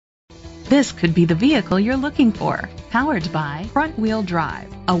This could be the vehicle you're looking for. Powered by front-wheel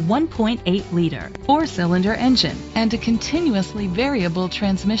drive, a 1.8-liter 4-cylinder engine, and a continuously variable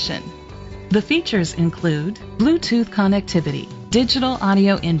transmission. The features include Bluetooth connectivity, digital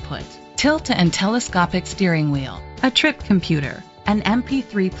audio input, tilt and telescopic steering wheel, a trip computer, an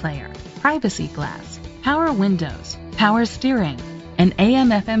MP3 player, privacy glass, power windows, power steering, an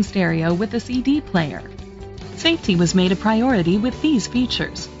AM/FM stereo with a CD player. Safety was made a priority with these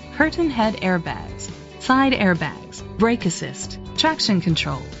features: curtain head airbags, side airbags, brake assist, traction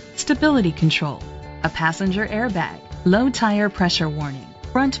control, stability control, a passenger airbag, low tire pressure warning,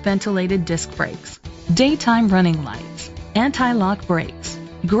 front ventilated disc brakes, daytime running lights, anti-lock brakes.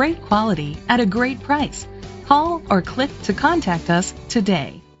 Great quality at a great price. Call or click to contact us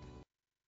today.